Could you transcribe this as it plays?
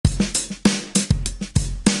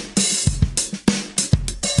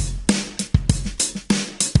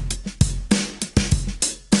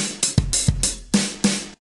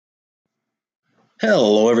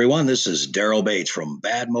Hello, everyone. This is Daryl Bates from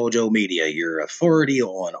Bad Mojo Media, your authority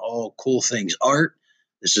on all cool things art.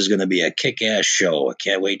 This is going to be a kick ass show. I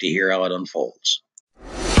can't wait to hear how it unfolds.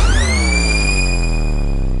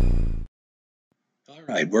 All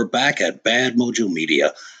right, we're back at Bad Mojo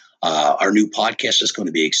Media. Our new podcast is going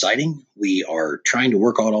to be exciting. We are trying to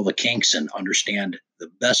work out all the kinks and understand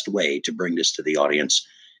the best way to bring this to the audience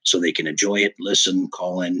so they can enjoy it, listen,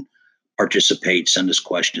 call in, participate, send us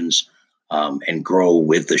questions, and grow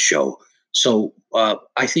with the show. So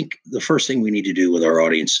I think the first thing we need to do with our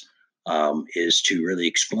audience is to really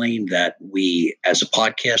explain that we, as a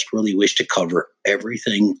podcast, really wish to cover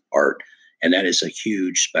everything art. And that is a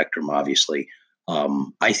huge spectrum, obviously.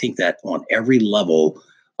 I think that on every level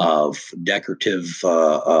of decorative,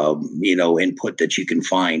 input that you can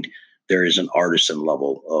find, there is an artisan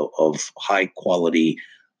level of high quality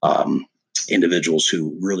individuals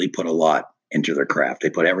who really put a lot into their craft. They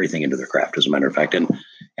put everything into their craft, as a matter of fact. And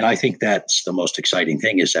I think that's the most exciting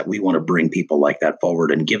thing, is that we want to bring people like that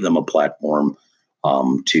forward and give them a platform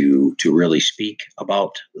to really speak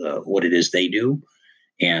about what it is they do,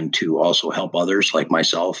 and to also help others like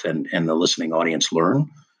myself and the listening audience learn.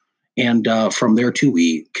 And from there too,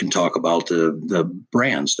 we can talk about the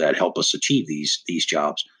brands that help us achieve these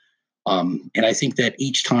jobs. And I think that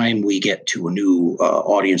each time we get to a new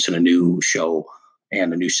audience and a new show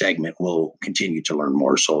and a new segment, we'll continue to learn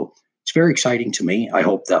more. So it's very exciting to me. I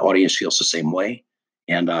hope the audience feels the same way.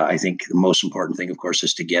 And I think the most important thing, of course,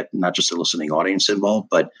 is to get not just the listening audience involved,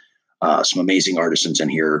 but some amazing artisans in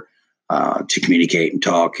here to communicate and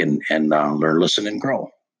talk and learn, listen, and grow.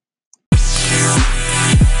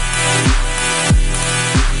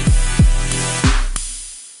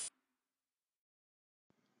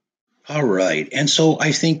 All right. And so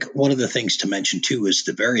I think one of the things to mention too is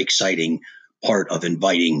the very exciting part of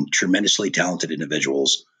inviting tremendously talented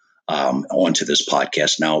individuals onto this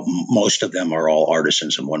podcast. Now, most of them are all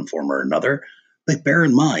artisans in one form or another, but bear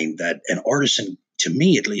in mind that an artisan, to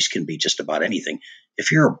me at least, can be just about anything.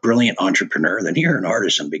 If you're a brilliant entrepreneur, then you're an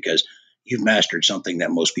artisan because you've mastered something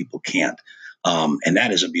that most people can't. And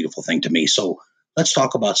that is a beautiful thing to me. So let's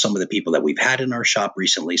talk about some of the people that we've had in our shop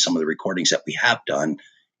recently, some of the recordings that we have done,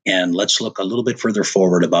 and let's look a little bit further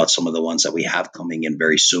forward about some of the ones that we have coming in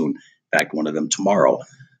very soon. In fact, one of them tomorrow.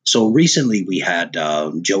 So recently we had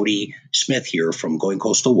Jody Smith here from Going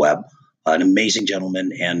Coastal Web, an amazing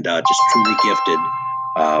gentleman and just truly gifted.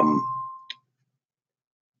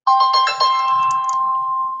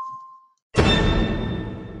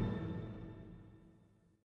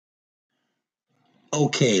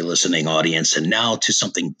 Okay, listening audience, and now to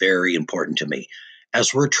something very important to me.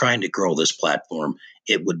 As we're trying to grow this platform,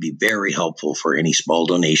 it would be very helpful for any small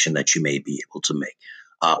donation that you may be able to make.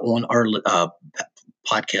 On our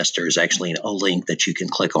podcast, there is actually a link that you can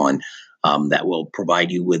click on that will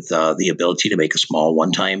provide you with the ability to make a small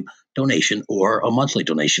one-time donation or a monthly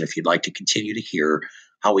donation if you'd like to continue to hear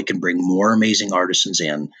how we can bring more amazing artisans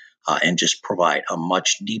in and just provide a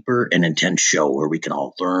much deeper and intense show where we can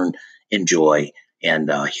all learn, enjoy,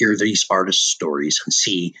 and hear these artists' stories and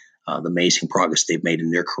see the amazing progress they've made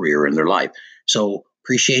in their career and their life. So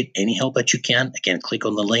appreciate any help that you can. Again, click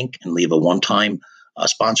on the link and leave a one-time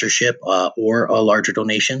sponsorship or a larger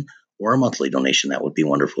donation or a monthly donation. That would be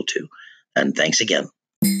wonderful too. And thanks again.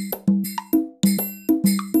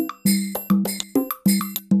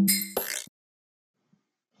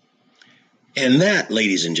 And that,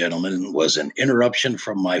 ladies and gentlemen, was an interruption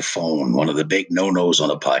from my phone, one of the big no-nos on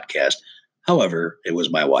a podcast. However, it was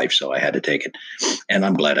my wife, so I had to take it. And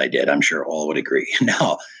I'm glad I did. I'm sure all would agree.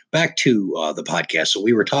 Now, back to the podcast. So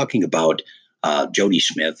we were talking about Jody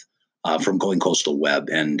Smith from Going Coastal Web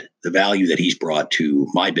and the value that he's brought to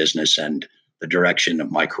my business and the direction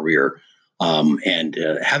of my career. And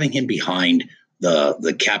having him behind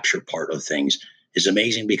the capture part of things is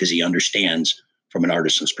amazing because he understands from an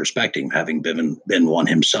artisan's perspective, having been one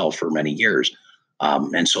himself for many years.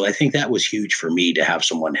 And so I think that was huge for me to have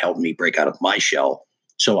someone help me break out of my shell.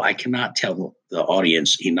 So I cannot tell the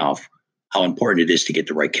audience enough how important it is to get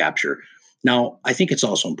the right capture. Now, I think it's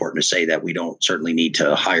also important to say that we don't certainly need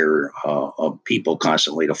to hire people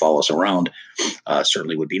constantly to follow us around.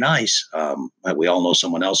 Certainly would be nice. We all know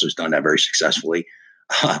someone else who's done that very successfully.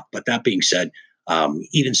 But that being said,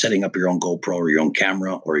 even setting up your own GoPro or your own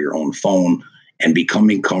camera or your own phone and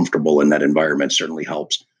becoming comfortable in that environment certainly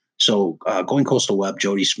helps. So Going Coastal Web,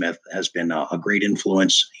 Jody Smith has been a great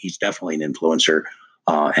influence. He's definitely an influencer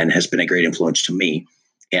and has been a great influence to me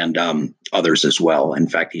and others as well. In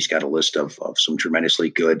fact, he's got a list of some tremendously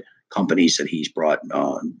good companies that he's brought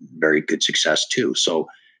very good success to. So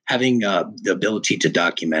having the ability to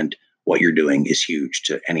document what you're doing is huge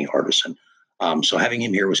to any artisan. So having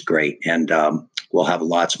him here was great. And we'll have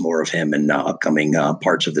lots more of him in upcoming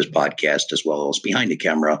parts of this podcast, as well as behind the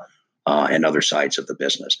camera and other sides of the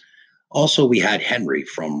business. Also, we had Henry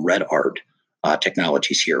from Red Art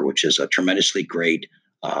Technologies here, which is a tremendously great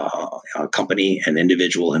company and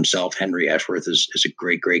individual himself. Henry Ashworth is a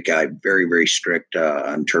great, great guy, very, very strict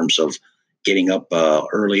in terms of getting up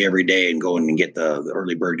early every day and going and get the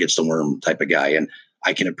early bird gets the worm type of guy. And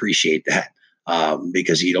I can appreciate that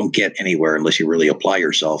because you don't get anywhere unless you really apply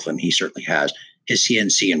yourself. And he certainly has. His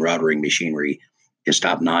CNC and routering machinery is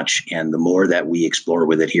top notch. And the more that we explore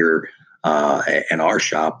with it here in our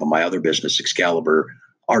shop, my other business, Excalibur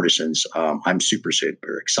Artisans, I'm super,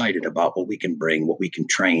 super excited about what we can bring, what we can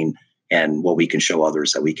train, and what we can show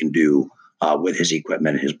others that we can do with his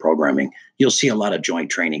equipment and his programming. You'll see a lot of joint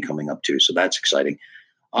training coming up too, so that's exciting.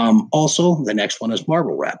 Also, the next one is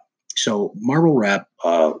Marble Wrap. So Marble Wrap,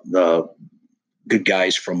 the good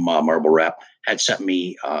guys from Marble Wrap had sent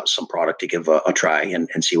me some product to give a try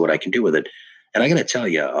and see what I can do with it. And I got to tell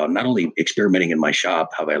you, not only experimenting in my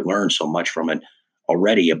shop, have I learned so much from it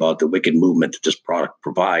already about the wicked movement that this product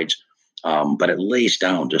provides, but it lays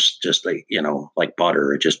down just like, like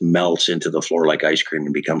butter. It just melts into the floor like ice cream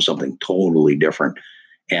and becomes something totally different.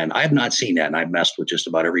 And I have not seen that. And I've messed with just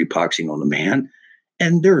about every epoxy known to man.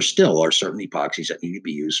 And there still are certain epoxies that need to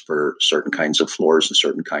be used for certain kinds of floors and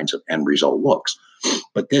certain kinds of end result looks.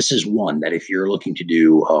 But this is one that if you're looking to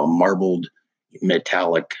do a marbled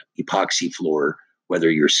metallic epoxy floor, whether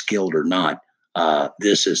you're skilled or not,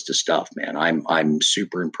 this is the stuff, man. I'm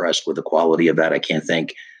super impressed with the quality of that. I can't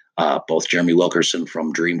thank both Jeremy Wilkerson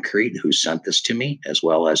from Dreamcrete, who sent this to me, as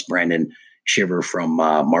well as Brandon Shiver from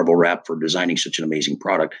Marble Wrap for designing such an amazing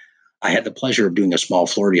product. I had the pleasure of doing a small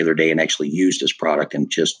floor the other day and actually used this product and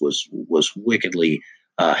just was wickedly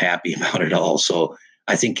happy about it all. So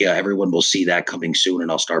I think everyone will see that coming soon, and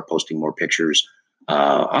I'll start posting more pictures.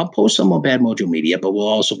 I'll post some on Bad Mojo Media, but we'll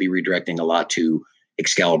also be redirecting a lot to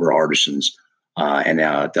Excalibur Artisans and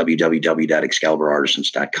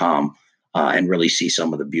www.excaliburartisans.com and really see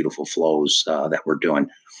some of the beautiful flows that we're doing.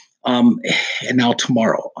 And now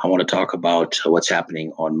tomorrow, I want to talk about what's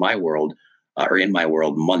happening on my world or in my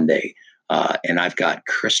world Monday. And I've got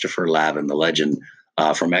Christopher Lavin, the legend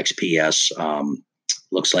from XPS.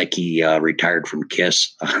 Looks like he retired from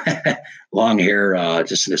KISS. Long hair,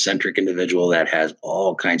 just an eccentric individual that has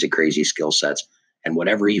all kinds of crazy skill sets. And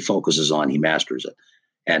whatever he focuses on, he masters it.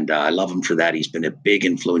 And I love him for that. He's been a big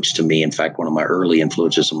influence to me. In fact, one of my early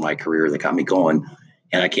influences in my career that got me going.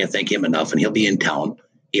 And I can't thank him enough. And he'll be in town.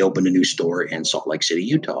 He opened a new store in Salt Lake City,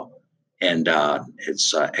 Utah. And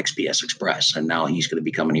it's XPS Express. And now he's going to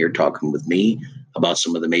be coming here talking with me about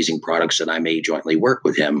some of the amazing products that I may jointly work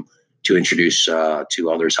with him to introduce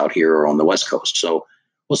to others out here or on the West Coast. So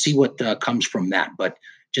we'll see what comes from that. But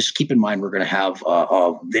just keep in mind, we're going to have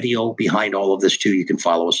a video behind all of this too. You can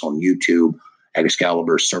follow us on YouTube at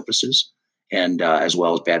Excalibur Surfaces and as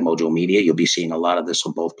well as Bad Mojo Media. You'll be seeing a lot of this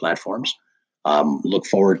on both platforms. Look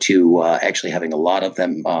forward to actually having a lot of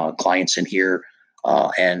them clients in here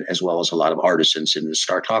and as well as a lot of artisans and to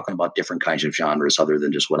start talking about different kinds of genres other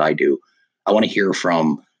than just what I do. I want to hear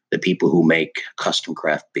from the people who make custom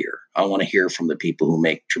craft beer. I want to hear from the people who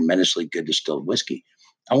make tremendously good distilled whiskey.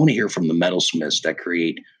 I want to hear from the metalsmiths that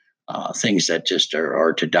create things that just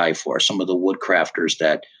are to die for. Some of the wood crafters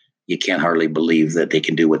that you can't hardly believe that they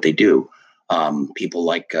can do what they do. People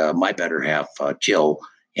like my better half, Jill,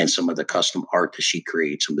 and some of the custom art that she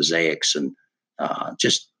creates, and mosaics, and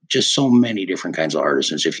just so many different kinds of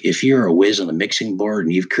artisans. If you're a whiz on the mixing board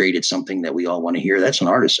and you've created something that we all want to hear, that's an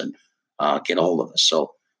artisan. Get a hold of us.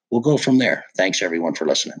 So we'll go from there. Thanks, everyone, for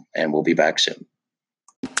listening, and we'll be back soon.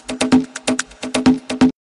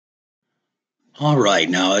 All right.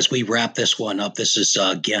 Now, as we wrap this one up, this is,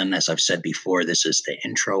 again, as I've said before, this is the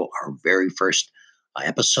intro, our very first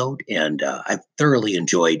episode. And I've thoroughly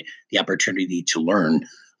enjoyed the opportunity to learn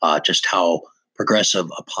just how progressive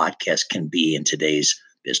a podcast can be in today's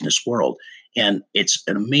business world. And it's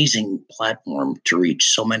an amazing platform to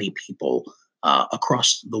reach so many people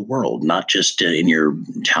across the world, not just in your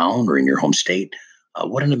town or in your home state.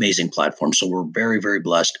 What an amazing platform. So we're very, very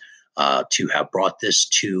blessed to have brought this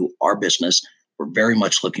to our business. We're very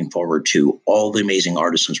much looking forward to all the amazing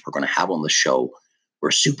artisans we're going to have on the show. We're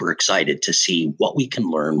super excited to see what we can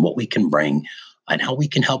learn, what we can bring, and how we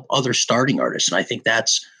can help other starting artists. And I think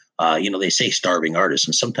that's, they say starving artists,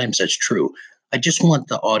 and sometimes that's true. I just want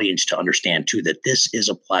the audience to understand, too, that this is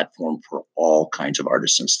a platform for all kinds of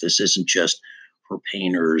artisans. This isn't just for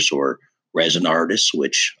painters or resin artists,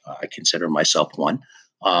 which I consider myself one,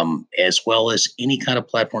 as well as any kind of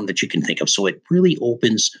platform that you can think of. So it really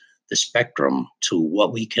opens the spectrum to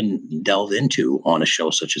what we can delve into on a show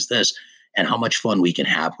such as this and how much fun we can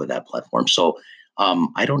have with that platform. So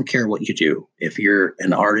I don't care what you do. If you're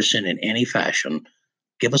an artisan in any fashion,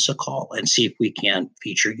 give us a call and see if we can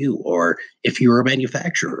feature you. Or if you're a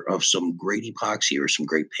manufacturer of some great epoxy or some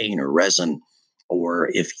great paint or resin, or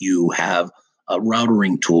if you have a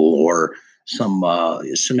routering tool or some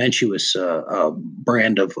cementuous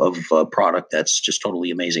brand of product that's just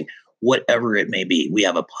totally amazing. Whatever it may be, we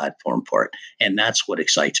have a platform for it. And that's what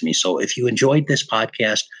excites me. So if you enjoyed this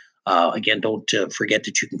podcast, again, don't forget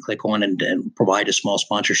that you can click on and provide a small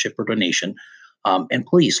sponsorship or donation. And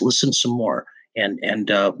please listen some more and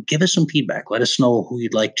give us some feedback. Let us know who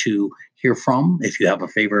you'd like to hear from. If you have a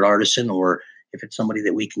favorite artisan or if it's somebody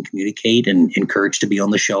that we can communicate and encourage to be on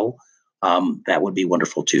the show, that would be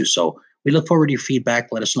wonderful too. So we look forward to your feedback.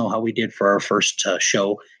 Let us know how we did for our first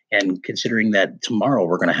show. And considering that tomorrow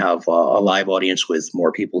we're going to have a live audience with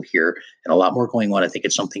more people here and a lot more going on, I think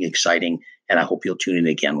it's something exciting. And I hope you'll tune in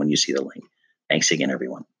again when you see the link. Thanks again,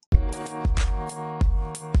 everyone.